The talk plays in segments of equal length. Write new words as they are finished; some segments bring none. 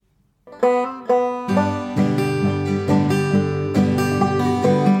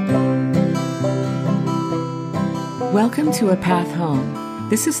Welcome to A Path Home.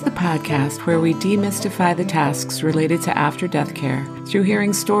 This is the podcast where we demystify the tasks related to after-death care through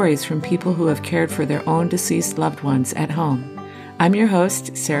hearing stories from people who have cared for their own deceased loved ones at home. I'm your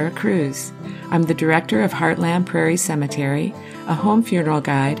host, Sarah Cruz. I'm the director of Heartland Prairie Cemetery, a home funeral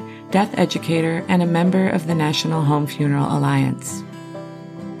guide, death educator, and a member of the National Home Funeral Alliance.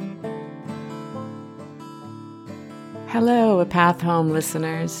 Hello, A Path Home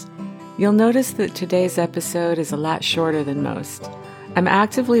listeners. You'll notice that today's episode is a lot shorter than most. I'm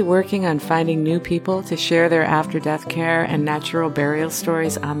actively working on finding new people to share their after-death care and natural burial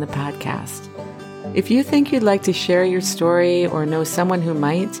stories on the podcast. If you think you'd like to share your story or know someone who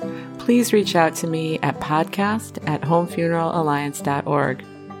might, please reach out to me at podcast@homefuneralalliance.org.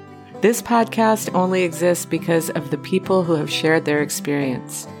 This podcast only exists because of the people who have shared their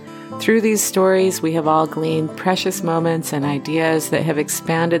experience. Through these stories, we have all gleaned precious moments and ideas that have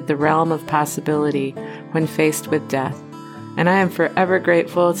expanded the realm of possibility when faced with death. And I am forever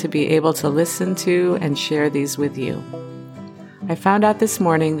grateful to be able to listen to and share these with you. I found out this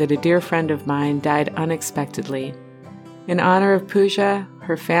morning that a dear friend of mine died unexpectedly. In honor of Pooja,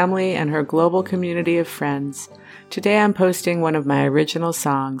 her family, and her global community of friends, today I'm posting one of my original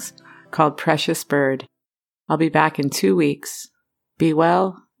songs called Precious Bird. I'll be back in 2 weeks. Be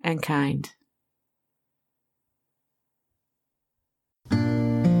well and kind.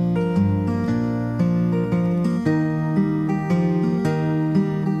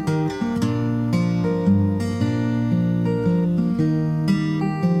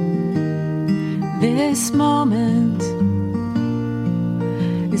 This moment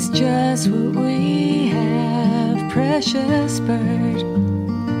is just what we have, precious bird,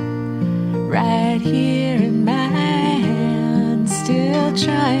 right here in my hand, still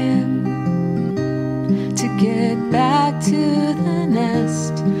trying to get back to the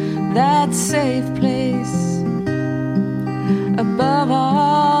nest, that safe place above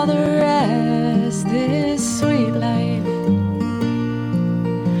all the rest. This sweet life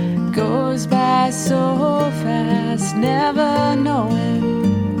goes by so fast, never knowing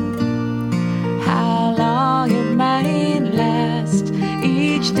how long it might last.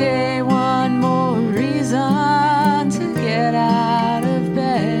 Each day one more reason to get out of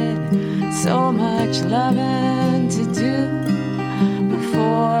bed. So much loving to do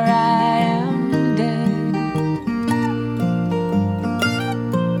before I am dead.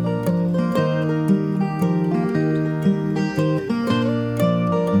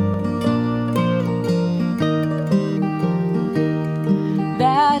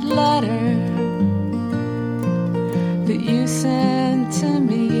 That letter that you sent to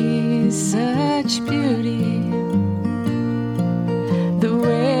me, such beauty. The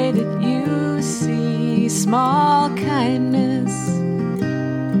way that you see small kindness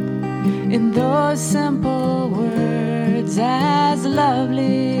in those simple words, as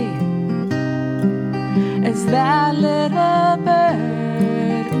lovely as that little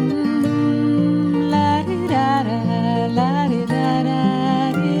bird. La-di-da-da,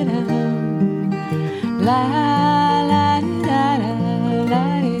 la-di-da-da-di-da, la-la-di-da-da,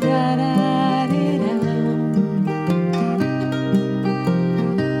 la-di-da-da-di-da.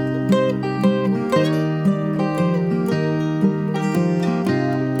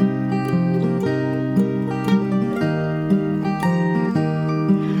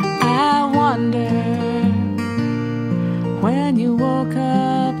 I wonder, when you woke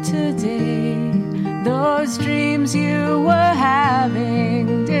up today, those dreams you were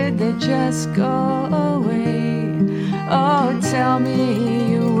having, did they just go away? Oh, tell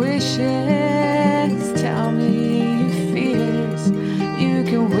me your wishes, tell me your fears. You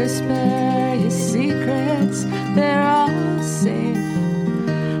can whisper your secrets, they're all safe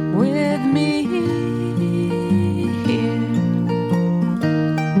with me here.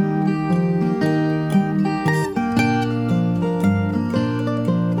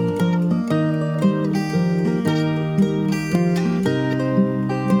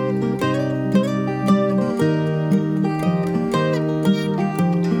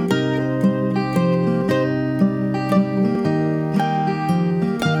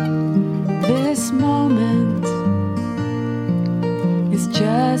 This moment is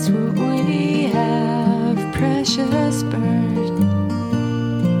just what we have, precious bird.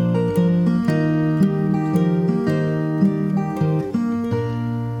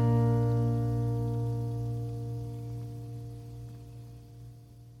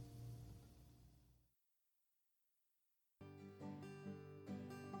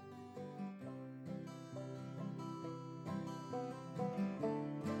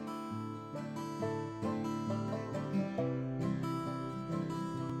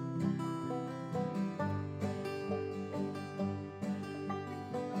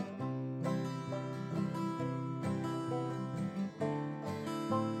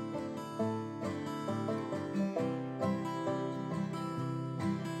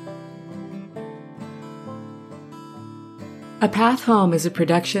 A Path Home is a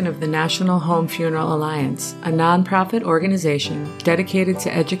production of the National Home Funeral Alliance, a nonprofit organization dedicated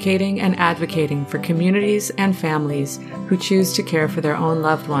to educating and advocating for communities and families who choose to care for their own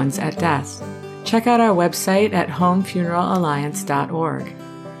loved ones at death. Check out our website at homefuneralalliance.org.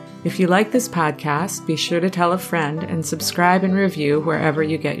 If you like this podcast, be sure to tell a friend and subscribe and review wherever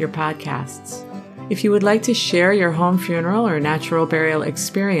you get your podcasts. If you would like to share your home funeral or natural burial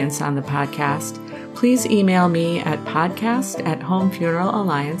experience on the podcast, please email me at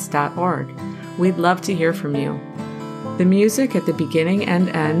podcast@homefuneralalliance.org. We'd love to hear from you. The music at the beginning and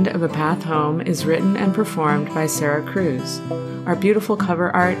end of A Path Home is written and performed by Sarah Cruz. Our beautiful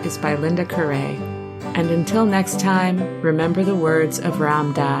cover art is by Linda Correa. And until next time, remember the words of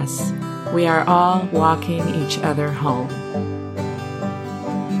Ram Dass. We are all walking each other home.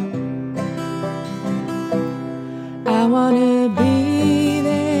 I want to be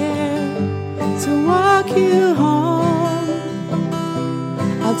there to walk you home.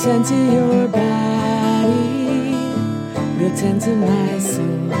 I'll tend to your body, you'll tend to my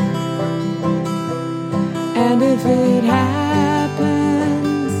soul. And if it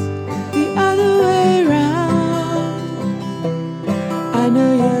happens the other way round, I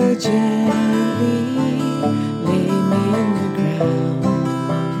know you'll gently lay me in the ground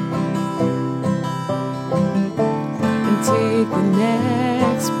and take the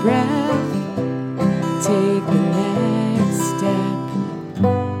next breath